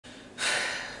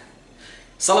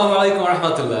সালামু আলাইকুম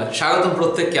রহমতুল্লাহ। স্বাগতম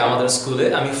প্রত্যেককে আমাদের স্কুলে।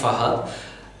 আমি Fahad.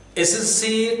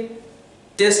 SSC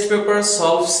test paper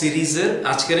solve সিরিজের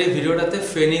আজকের এই ভিডিওটাতে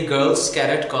ফেনী গার্লস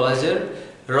ক্যাডেট কলেজের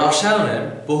রসায়নের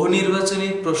বহু নির্বাচনী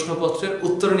প্রশ্নপত্রের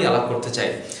উত্তর নিয়ে আলাপ করতে চাই।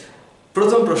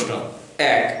 প্রথম প্রশ্ন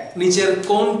 1, নিচের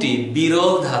কোনটি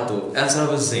বিরল ধাতু? অ্যান্সার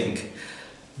হবে জিঙ্ক।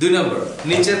 2 নম্বর,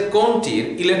 নিচের কোনটির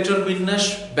ইলেকট্রন বিন্যাস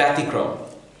ব্যতিক্রম?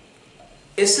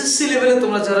 এসএসসি লেভেলে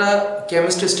তোমরা যারা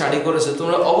কেমিস্ট্রি স্টাডি করেছো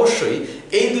তোমরা অবশ্যই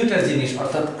এই দুইটা জিনিস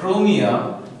অর্থাৎ ক্রোমিয়াম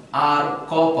আর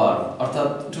কপার অর্থাৎ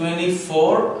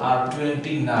 24 আর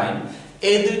 29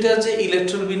 এই দুইটার যে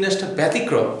ইলেকট্রন বিন্যাসটা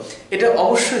ব্যতিক্রম এটা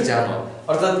অবশ্যই জানো।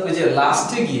 অর্থাৎ ওই যে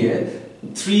লাস্টে গিয়ে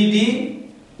 3D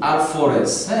আর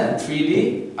 4s, হ্যাঁ 3D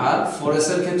আর 4s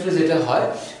এর ক্ষেত্রে যেটা হয়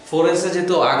 4s এ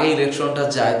যেহেতু আগে ইলেকট্রনটা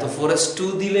যায় তো 4s 2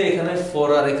 দিলে এখানে 4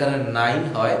 আর এখানে 9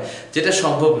 হয়, যেটা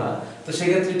সম্ভব না। তো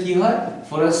সেক্ষেত্রে কি হয়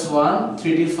 4s 1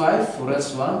 3d 5 4s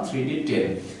 1 3d 10।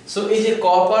 So এই যে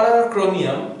কপার আর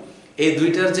ক্রোমিয়াম এই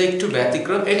দুইটার যে একটু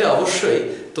ব্যতিক্রম এটা অবশ্যই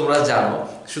তোমরা জানো,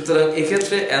 সুতরাং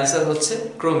এক্ষেত্রে অ্যান্সার হচ্ছে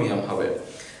ক্রোমিয়াম হবে।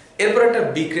 এরপর একটা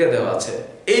বিক্রিয়া দেওয়া আছে,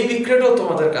 এই বিক্রিয়াটাও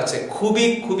তোমাদের কাছে খুবই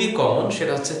খুবই কমন,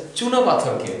 সেটা হচ্ছে চুনা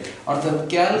পাথরকে অর্থাৎ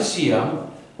ক্যালসিয়াম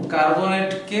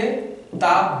কার্বনেটকে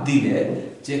তাপ দিলে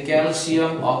যে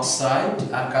ক্যালসিয়াম অক্সাইড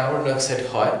আর কার্বন ডাই অক্সাইড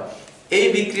হয়। এই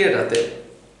বিক্রিয়াটাতে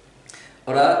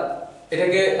ওরা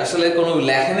এটাকে আসলে কোনো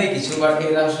লেখে নেই কিছু, বাট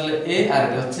এটা আসলে এ আর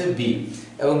এটা হচ্ছে বি,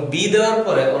 এবং বি দেওয়ার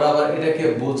পরে ওরা আবার এটাকে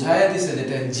বোঝায় দিছে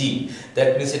যেটা জি, দ্যাট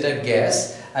মিন্স এটা গ্যাস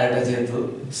আর এটা যেহেতু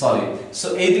সলিড। সো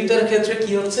এই দুইটার ক্ষেত্রে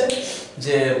কি হচ্ছে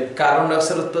যে কার্বন ডাই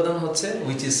অক্সাইড উৎপাদন হচ্ছে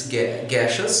হুইচ ইজ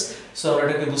গ্যাসিয়াস। সো আমরা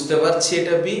এটাকে বুঝতে পারছি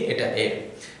এটা বি এটা এ।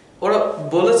 ওরা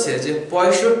বলেছে যে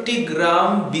 65 গ্রাম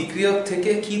বিক্রিয়ক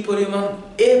থেকে কি পরিমাণ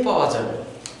এ পাওয়া যাবে।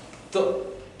 তো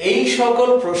এই সকল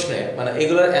প্রশ্নে মানে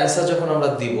এগুলোর অ্যান্সার যখন আমরা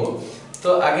দিব তো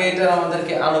আগে এটা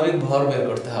আমাদেরকে আণবিক ভর বের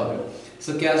করতে হবে।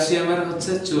 সো ক্যালসিয়ামের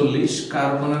হচ্ছে 40,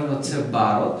 কার্বনের হচ্ছে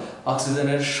 12,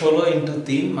 অক্সিজেনের 16 ইন্টু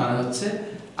 3 মানে হচ্ছে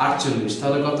 48।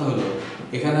 তাহলে কত হলো?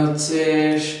 এখানে হচ্ছে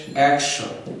 100।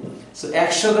 সো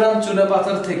 100 গ্রাম চুনা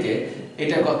পাথর থেকে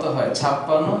এটা কত হয়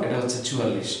 56, এটা হচ্ছে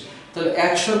 44। তাহলে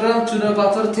 100 গ্রাম চুনা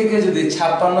পাথর থেকে যদি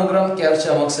 56 গ্রাম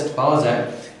ক্যালসিয়াম অক্সাইড পাওয়া যায়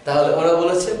তাহলে ওরা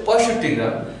বলেছে 65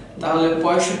 গ্রাম। তাহলে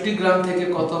 65 গ্রাম থেকে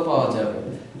কত পাওয়া যাবে?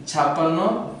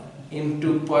 56 ইন্টু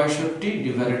 65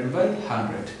 ডিভাইডেড বাই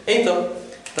 100। এই তো,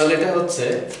 তাহলে এটা হচ্ছে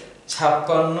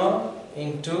 56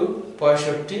 into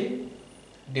 65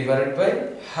 divided by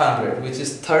 100 which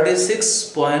is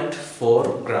 36.4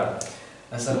 gram.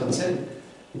 Answer হচ্ছে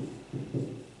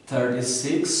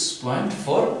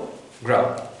 36.4 গ্রাম।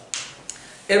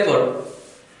 এরপর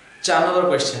 4 নম্বর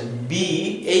কোশ্চেন, বি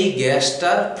এই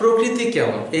গ্যাসটার প্রকৃতি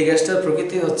কেমন? এই গ্যাসটার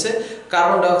প্রকৃতি হচ্ছে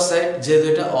কার্বন ডাই অক্সাইড, যেহেতু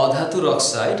এটা অধাতুর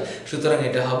অক্সাইড সুতরাং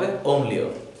এটা হবে অম্লীয়।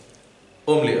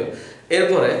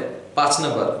 এরপরে 5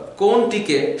 নম্বর,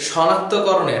 কোনটিকে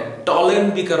শনাক্তকরণে টলেন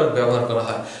বিকারক ব্যবহার করা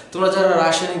হয়? তোমরা যারা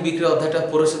রাসায়নিক বিক্রিয়া অধ্যায়টা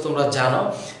পড়েছো তোমরা জানো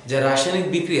যে রাসায়নিক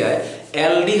বিক্রিয়ায়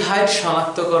অ্যালডিহাইড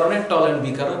শনাক্তকরণে টলেন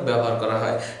বিকারক ব্যবহার করা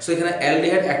হয়। সো এখানে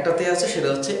অ্যালডিহাইড একটাতে আছে, সেটা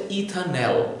হচ্ছে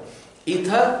ethanol.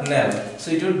 So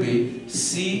it would be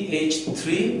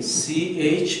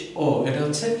CH3CHO, এটা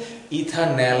হচ্ছে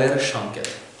ইথানলের সংকেত,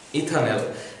 ইথানল।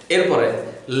 এরপরে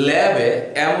ল্যাবে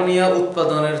অ্যামোনিয়া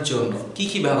উৎপাদনের জন্য কি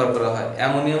কি ব্যবহার করা হয়?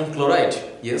 Ammonium chloride,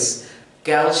 yes.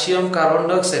 Calcium carbon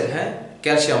die oxide, হ্যাঁ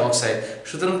ক্যালসিয়াম অক্সাইড।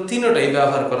 সুতরাং তিনটাই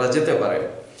ব্যবহার করা যেতে পারে।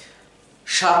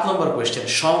 7 নম্বর কোশ্চেন,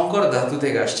 সংকর ধাতু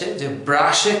থেকে আসছে যে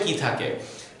ব্রাশে কি থাকে?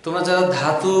 তোমরা যারা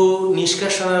ধাতু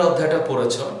নিষ্কাশনের অধ্যায়টা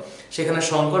পড়েছো সেখানে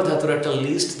সংকর ধাতুর একটা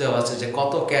লিস্ট দেওয়া আছে যে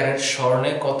কত ক্যারেট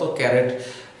স্বর্ণে কত ক্যারেট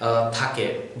থাকে,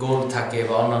 গোল্ড থাকে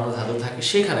বা অন্যান্য ধাতু থাকে।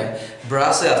 সেখানে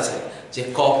ব্রাশে আছে যে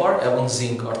কপার এবং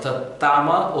জিঙ্ক অর্থাৎ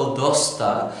তামা ও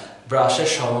দস্তা ব্রাশের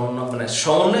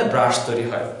সমন্বয়ে ব্রাশ তৈরি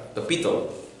হয়, তো পিতল।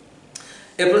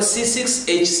 এরপর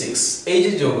C6H6 এই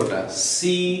যে যৌগটা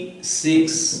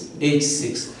C6H6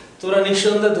 তোমরা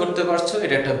নিঃসন্দেহে ধরতে পারছো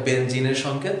এটা একটা বেনজিনের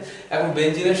সংকেত। এবং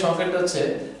বেনজিনের সংকেতটা হচ্ছে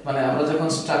মানে আমরা যখন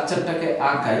স্ট্রাকচারটাকে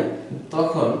আঁকাই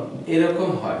তখন এরকম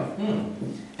হয়,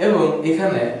 এবং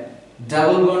এখানে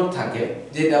ডাবল বন্ড থাকে,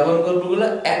 যে ডাবল বন্ডগুলো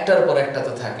একটার পর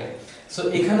একটাতে থাকে। সো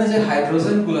এখানে যে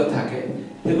হাইড্রোজেন গুলো থাকে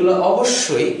এগুলো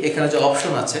অবশ্যই এখানে যে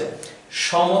অপশন আছে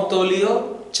সমতলীয়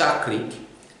চাকরিক,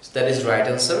 that is right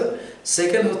answer.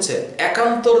 Second হচ্ছে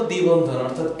একান্তর দ্বিবন্ধন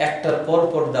অর্থাৎ একটার পর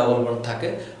পর ডাবল বন্ড থাকে,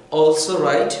 অলসো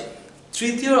রাইট।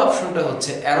 তৃতীয় অপশনটা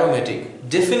হচ্ছে অ্যারোমেটিক,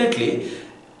 ডেফিনেটলি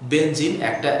বেনজিন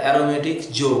একটা অ্যারোমেটিক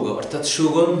যৌগ অর্থাৎ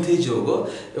সুগন্ধি যৌগ,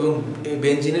 এবং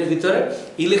বেনজিনের ভিতরে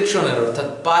ইলেকট্রনের অর্থাৎ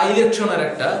পাই ইলেকট্রনের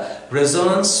একটা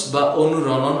রেজোন্যান্স বা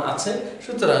অনুরণন আছে।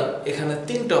 সুতরাং এখানে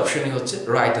 3টা অপশনই হচ্ছে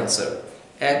রাইট অ্যান্সার,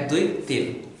 1 2 3।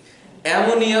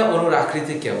 অ্যামোনিয়া অণুর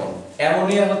আকৃতি কেমন?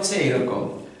 অ্যামোনিয়া হচ্ছে এরকম,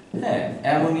 হ্যাঁ,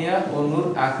 অ্যামোনিয়া অণুর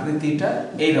আকৃতিটা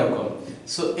এইরকম।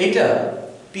 সো এটা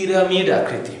পিরামিড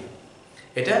আকৃতি,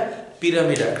 এটা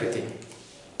পিরামিড আকৃতি।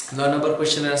 9 নম্বর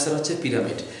কোশ্চেনের आंसर হচ্ছে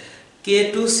পিরামিড।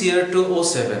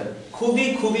 K2Cr2O7 খুবই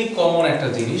খুবই কমন একটা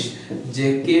জিনিস যে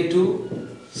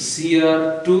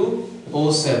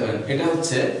K2Cr2O7 এটা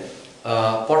হচ্ছে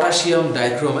পটাশিয়াম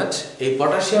ডাইক্রোমেট। এই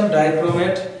পটাশিয়াম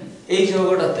ডাইক্রোমেট এই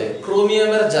যৌগটাতে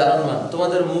ক্রোমিয়ামের জারণ মান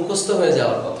তোমাদের মুখস্থ হয়ে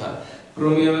যাওয়ার কথা।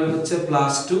 ক্রোমিয়ামের হচ্ছে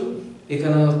 +2,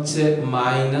 এখানে হচ্ছে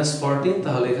 -14,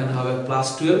 তাহলে এখানে হবে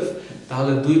 +12,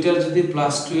 তাহলে দুইটার যদি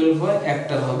 +12 হয়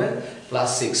একটার হবে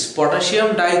 +6। পটাশিয়াম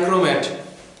ডাইক্রোমেট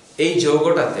এই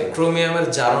যৌগটাতে ক্রোমিয়ামের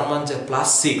জারণ মান যে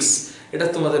 +6, এটা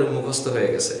তোমাদের মুখস্থ হয়ে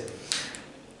গেছে।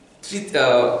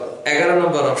 11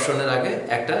 নম্বর অপশনের আগে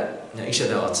একটা ইসে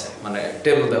দেওয়া আছে, মানে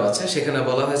টেবিল দেওয়া আছে, সেখানে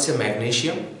বলা হয়েছে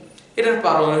ম্যাগনেসিয়াম। এটার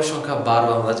পারমাণবিক সংখ্যা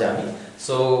 12 আমরা জানি।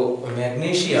 সো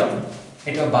ম্যাগনেসিয়াম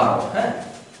এটা 12, হ্যাঁ,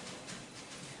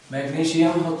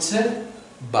 ম্যাগনেসিয়াম হচ্ছে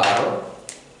 12,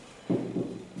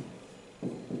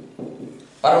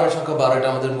 পারমাণবিক সংখ্যা 12, এটা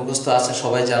আমাদের মুখস্থ আছে,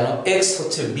 সবাই জানো। X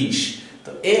হচ্ছে 20,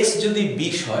 তো X যদি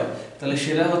 20 হয় তাহলে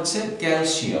সেটা হচ্ছে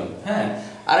ক্যালসিয়াম, হ্যাঁ।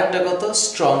 আরেকটা কত,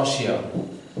 স্ট্রনশিয়াম,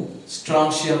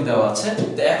 স্ট্রনশিয়াম দেওয়া আছে।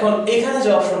 তো এখন এখানে যে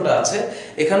অপশনটা আছে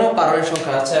এখানেও পারমাণবিক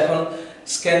সংখ্যা আছে। এখন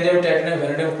স্ক্যান্ডিয়াম, টাইটানিয়াম,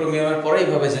 ভ্যানাডিয়াম, ক্রোমিয়ামের পরে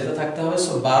এইভাবে যেতে থাকতে হবে।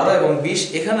 সো 12 এবং 20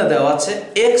 এখানে দেওয়া আছে।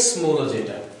 X মৌল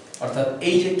যেটা, অর্থাৎ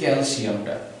এই যে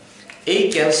ক্যালসিয়ামটা, এই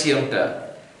ক্যালসিয়ামটা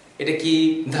এটা কি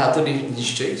ধাতু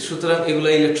নিশ্চয়ই, সুতরাং এগুলো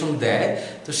ইলেকট্রন দেয়।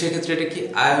 তো সেক্ষেত্রে এটা কি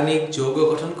আয়নিক যৌগ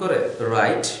গঠন করে?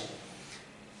 রাইট।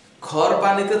 খড়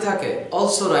পানিতে থাকে,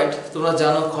 অলসো রাইট। তোমরা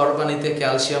জানো খড় পানিতে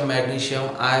ক্যালসিয়াম, ম্যাগনেসিয়াম,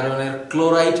 আয়রনের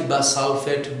ক্লোরাইড বা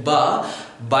সালফেট বা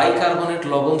বাইকার্বনেট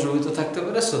লবণ দ্রবীভূত থাকতে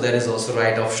পারে। So that is also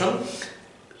right option.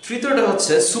 তৃতীয়টা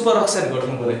হচ্ছে সুপার অক্সাইড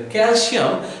গঠন করে।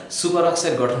 ক্যালসিয়াম সুপার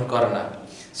অক্সাইড গঠন করে না,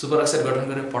 সুপার অক্সাইড গঠন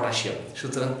করে পটাশিয়াম।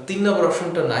 সুতরাং 3 নম্বর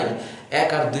অপশনটা নাই, 1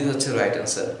 আর 2 হচ্ছে রাইট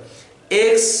অ্যান্সার।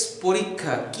 এক্স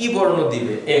পরীক্ষা কি বর্ণ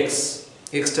দিবে? এক্স,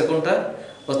 এক্সটা কোনটা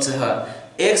হচ্ছে, হ্যাঁ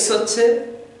এক্স হচ্ছে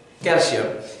ক্যালসিয়াম।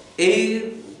 এই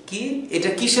কি এটা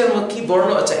কিসের কি বর্ণ?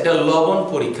 আচ্ছা, এটা লবণ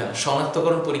পরীক্ষা,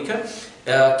 শনাক্তকরণ পরীক্ষা।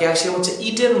 ক্যালসিয়াম হচ্ছে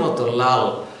ইটের মতো লাল,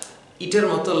 ইটের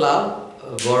মতো লাল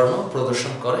বর্ণ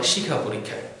প্রদর্শন করে শিখা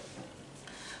পরীক্ষায়।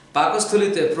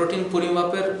 পাকস্থলীতে প্রোটিন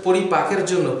পরিমাপের পরিপাকের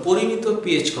জন্য পরিমিত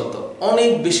পিএইচ কত?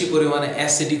 অনেক বেশি পরিমাণে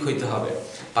অ্যাসিডিক হইতে হবে।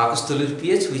 পাকস্থলীর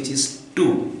পিএইচ হুইচ ইজ 2,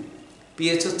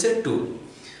 পিএইচ হচ্ছে 2।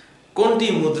 কোনটি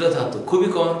মুদ্রা ধাতু? খুবই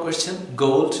কমন কোয়েশ্চেন।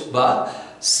 গোল্ড বা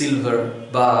সিলভার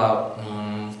বা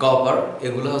কপার,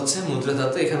 এগুলো হচ্ছে মুদ্রা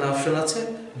ধাতু। এখানে অপশন আছে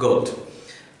গোল্ড।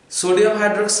 সোডিয়াম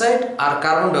হাইড্রোক্সাইড আর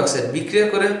কার্বন ডাইঅক্সাইড বিক্রিয়া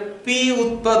করে পি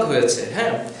উৎপাদ হয়েছে,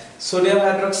 হ্যাঁ। সোডিয়াম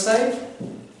হাইড্রোক্সাইড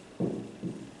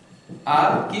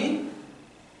আর কি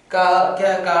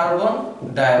কার্বন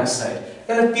ডাইঅক্সাইড,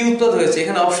 এখানে পি উৎপাদ হয়েছে।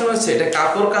 এখানে অপশন আছে এটা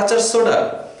কাপড় কাঁচার সোডা,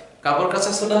 কাপড়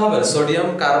কাঁচার সোডা হবে। সোডিয়াম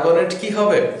কার্বনেট কি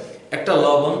হবে? একটা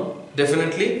লবণ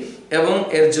ডেফিনেটলি, এবং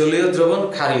এর জলীয় দ্রবণ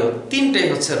ক্ষারীয়। তিনটাই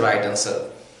হচ্ছে রাইট অ্যান্সার।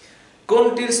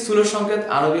 কোনটির স্থূল সংকেত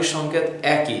আণবিক সংকেত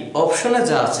একই? অপশনে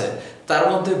যা আছে তার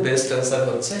মধ্যে বেস্ট অ্যান্সার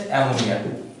হচ্ছে অ্যামোনিয়া,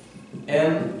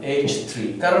 NH3,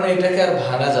 কারণ এটাকে আর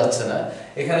ভাঙা যাচ্ছে না।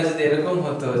 এখানে যদি এরকম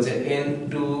হতো যে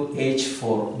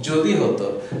N2H4 যদি হতো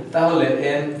তাহলে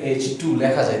NH2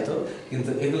 লেখা যেত, কিন্তু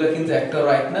এগুলো কিন্তু একটাও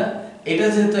রাইট না। এটা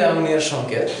যেহেতু অ্যামোনিয়ার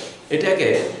সংকেত, এটাকে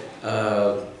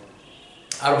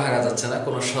আর ভাঙা যাচ্ছে না,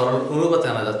 কোনো সরল অনুপাতে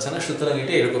আনা যাচ্ছে না, সুতরাং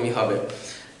এটা এরকমই হবে।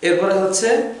 এরপরে হচ্ছে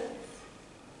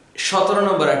 17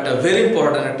 নম্বর একটা ভেরি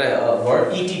ইম্পর্টেন্ট একটা ওয়ার্ড,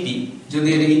 ইটিপি। যদি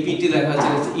এটা ইপিটি লেখা আছে,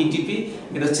 ইটিপি,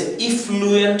 এটা হচ্ছে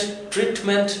ইফ্লুয়েন্ট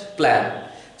ট্রিটমেন্ট প্ল্যান।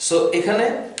 সো এখানে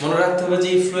মনে রাখতে হবে যে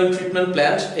ইফ্লুয়েন্ট ট্রিটমেন্ট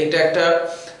প্ল্যান এটা একটা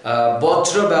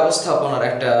বজ্র ব্যবস্থাপনার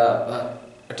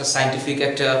একটা সায়েন্টিফিক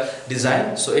একটা ডিজাইন।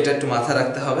 সো এটা একটু মাথায়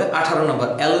রাখতে হবে। 18 নম্বর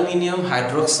অ্যালুমিনিয়াম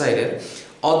হাইড্রোক্সাইডের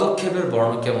অদক্ষেপের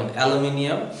বর্ণ কেমন?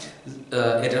 অ্যালুমিনিয়াম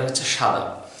এটা হচ্ছে সাদা।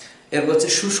 এরপর হচ্ছে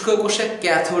শুষ্ক কোষে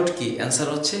ক্যাথোড কি? অ্যান্সার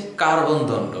হচ্ছে কার্বন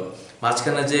দণ্ড,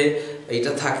 মাঝখানে যে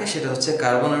এইটা থাকে সেটা হচ্ছে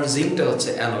কার্বন, আর জিঙ্কটা হচ্ছে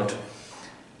অ্যানোড।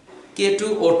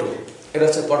 K2O2 এটা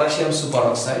হচ্ছে পটাশিয়াম সুপার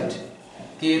অক্সাইড,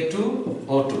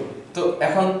 K2O2। তো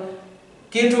এখন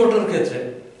K2O2 এর ক্ষেত্রে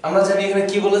আমরা জানি এখানে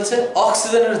কি বলেছে,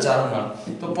 অক্সিজেনের জারণ মান।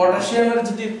 তো পটাশিয়ামের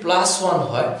যদি +1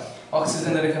 হয়,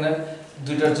 অক্সিজেনের এখানে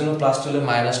দুইটার জন্য +2 হলে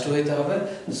 -2 হইতে হবে।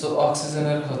 সো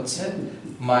অক্সিজেনের হচ্ছে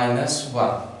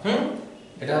 -1,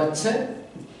 এটা হচ্ছে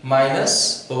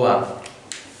 -1।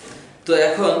 তো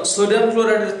এখন সোডিয়াম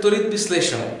ক্লোরাইডের তড়িৎ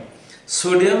বিশ্লেষণে,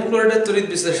 সোডিয়াম ক্লোরাইডের তড়িৎ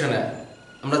বিশ্লেষণে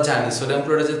আমরা জানি সোডিয়াম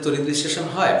ক্লোরাইড যে তড়িৎ বিশ্লেষণ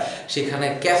হয় সেখানে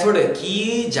ক্যাথোডে কি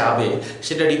যাবে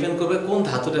সেটা ডিপেন্ড করবে কোন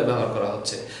ধাতুটা ব্যবহার করা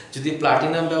হচ্ছে। যদি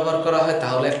প্লাটিনাম ব্যবহার করা হয়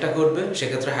তাহলে একটা ঘটবে,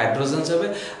 সেক্ষেত্রে হাইড্রোজেন যাবে।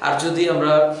 আর যদি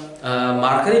আমরা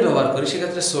মার্কারি ব্যবহার করি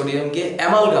সেক্ষেত্রে সোডিয়াম গিয়ে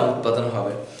অ্যামালগাম উৎপাদন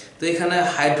হবে। তো এখানে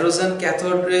হাইড্রোজেন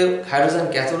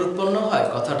ক্যাথোড উৎপন্ন হয়,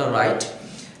 কথাটা রাইট।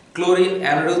 ক্লোরিন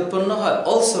অ্যানোডে উৎপন্ন হয়,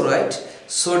 অলসো রাইট।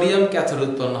 সোডিয়াম ক্যাথোড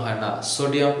উৎপন্ন হয় না,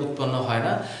 সোডিয়াম উৎপন্ন হয়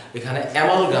না, এখানে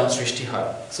অ্যামালগাম সৃষ্টি হয়।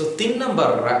 সো 3 নাম্বার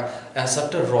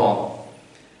অ্যান্সারটা রং।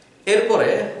 এরপরে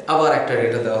আবার একটা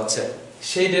ডেটা দেওয়া আছে,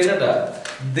 সেই ডেটাটা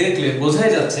দেখলে বোঝাই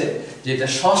যাচ্ছে যে এটা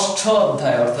ষষ্ঠ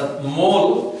অধ্যায় অর্থাৎ মোল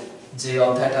যে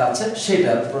অধ্যায়টা আছে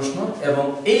সেটার প্রশ্ন, এবং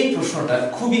এই প্রশ্নটা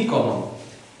খুবই কমন।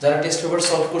 যারা টেস্ট পেপার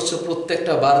সলভ করছে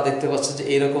প্রত্যেকটা বার দেখতে পাচ্ছে যে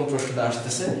এইরকম প্রশ্নটা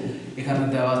আসতেছে। এখানে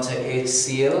দেওয়া আছে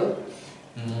HCl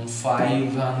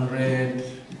 500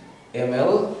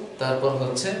 ml, তারপর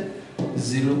হচ্ছে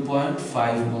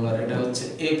 0.5 মোলার, এটা হচ্ছে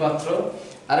এই পাত্র।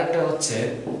 আরেকটা হচ্ছে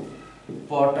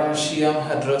পটাশিয়াম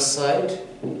হাইড্রোক্সাইড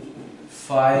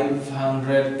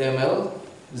 500 ml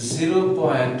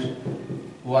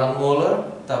 0.1 মোলার,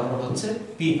 তারপর হচ্ছে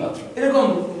পি পাত্র। এরকম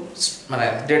মানে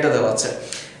ডেটা দেওয়া আছে।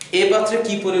 এই পাত্রে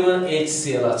কি পরিমাণ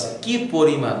HCl আছে, কি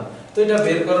পরিমাণ, তো এটা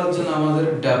বের করার জন্য আমাদের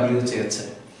W চেয়েছে।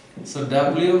 সো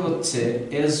W হচ্ছে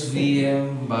SVM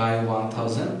by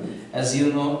 1000, as you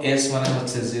know S মানে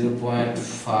হচ্ছে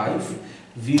 0.5,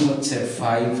 V হচ্ছে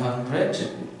 500,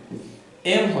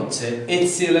 M হচ্ছে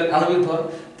HCl এর আণবিক ভর,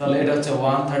 তাহলে এটা হচ্ছে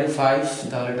 135,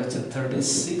 তাহলে এটা হচ্ছে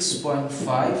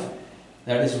 36.5,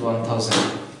 that is 1000।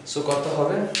 সো কত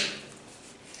হবে,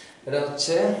 এটা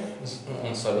হচ্ছে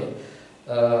sorry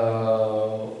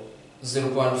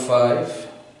 0.5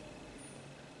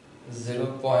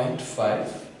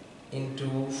 into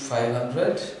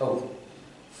 500,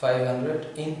 500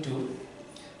 into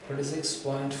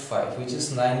 36.5, which is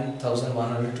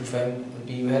 9125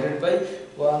 divided by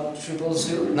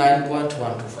 1000,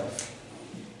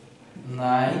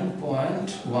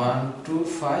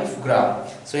 9.125 gram.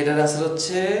 So এটার আনসার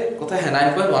হচ্ছে কোথায়, হ্যাঁ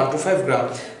 9.125 গ্রাম।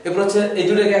 এরপর হচ্ছে এই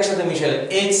দুটোকে একসাথে মিশালে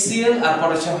HCl আর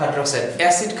পটাশিয়াম হাইড্রোক্সাইড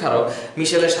অ্যাসিড ক্ষারক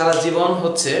মিশালে সারা জীবন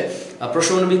হচ্ছে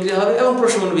প্রশমন বিক্রিয়া হবে, এবং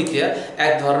প্রশমন বিক্রিয়া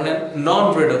এক ধরনের নন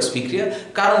রেডক্স বিক্রিয়া,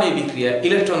 কারণ এই বিক্রিয়া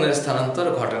ইলেকট্রনের স্থানান্তর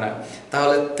ঘটে না।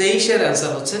 তাহলে 23 এর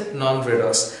অ্যান্সার হচ্ছে নন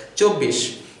রেডক্স। 24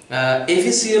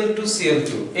 FeCl to Cl2,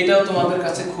 এটাও তোমাদের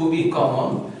কাছে খুবই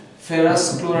কমন। ফেরাস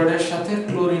ক্লোরাইডের সাথে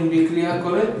ক্লোরিন বিক্রিয়া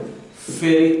করে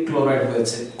ফেরিক ক্লোরাইড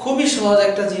হয়েছে, খুবই সহজ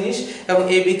একটা জিনিস। এবং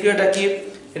এই বিক্রিয়াটা কি,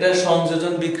 এটা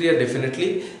সংযোজন বিক্রিয়া ডেফিনেটলি,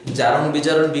 জারণ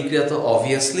বিজারণ বিক্রিয়া তো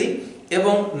অবভিয়াসলি,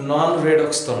 এবং নন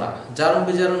রেডক্স তো না, জারণ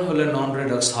বিজারণ হলে নন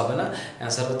রেডক্স হবে না।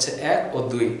 অ্যান্সার হচ্ছে 1 ও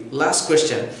 2। লাস্ট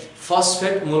কোয়েশ্চেন,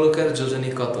 ফসফেট মূলকের যোজনী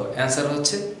কত? অ্যান্সার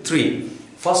হচ্ছে 3।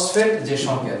 ফসফেট যে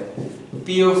সংকেত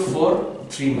PO4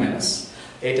 3-,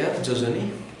 এটার যোজনী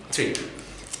 3।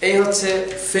 এই হচ্ছে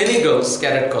ফেনী গার্লস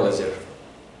ক্যাডেট কলেজের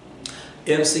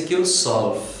MCQ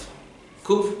সলভ।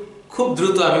 খুব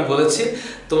দ্রুত আমি বলেছি,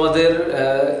 তোমাদের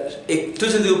একটু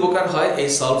যদি উপকার হয় এই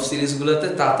সলভ সিরিজগুলোতে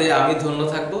তাতে আমি ধন্য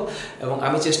থাকবো, এবং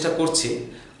আমি চেষ্টা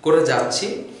করে যাচ্ছি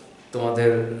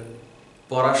তোমাদের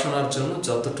পড়াশোনার জন্য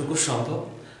যতটুকু সম্ভব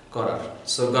করার।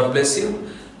 So god bless you,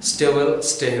 stay well,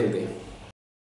 stay healthy.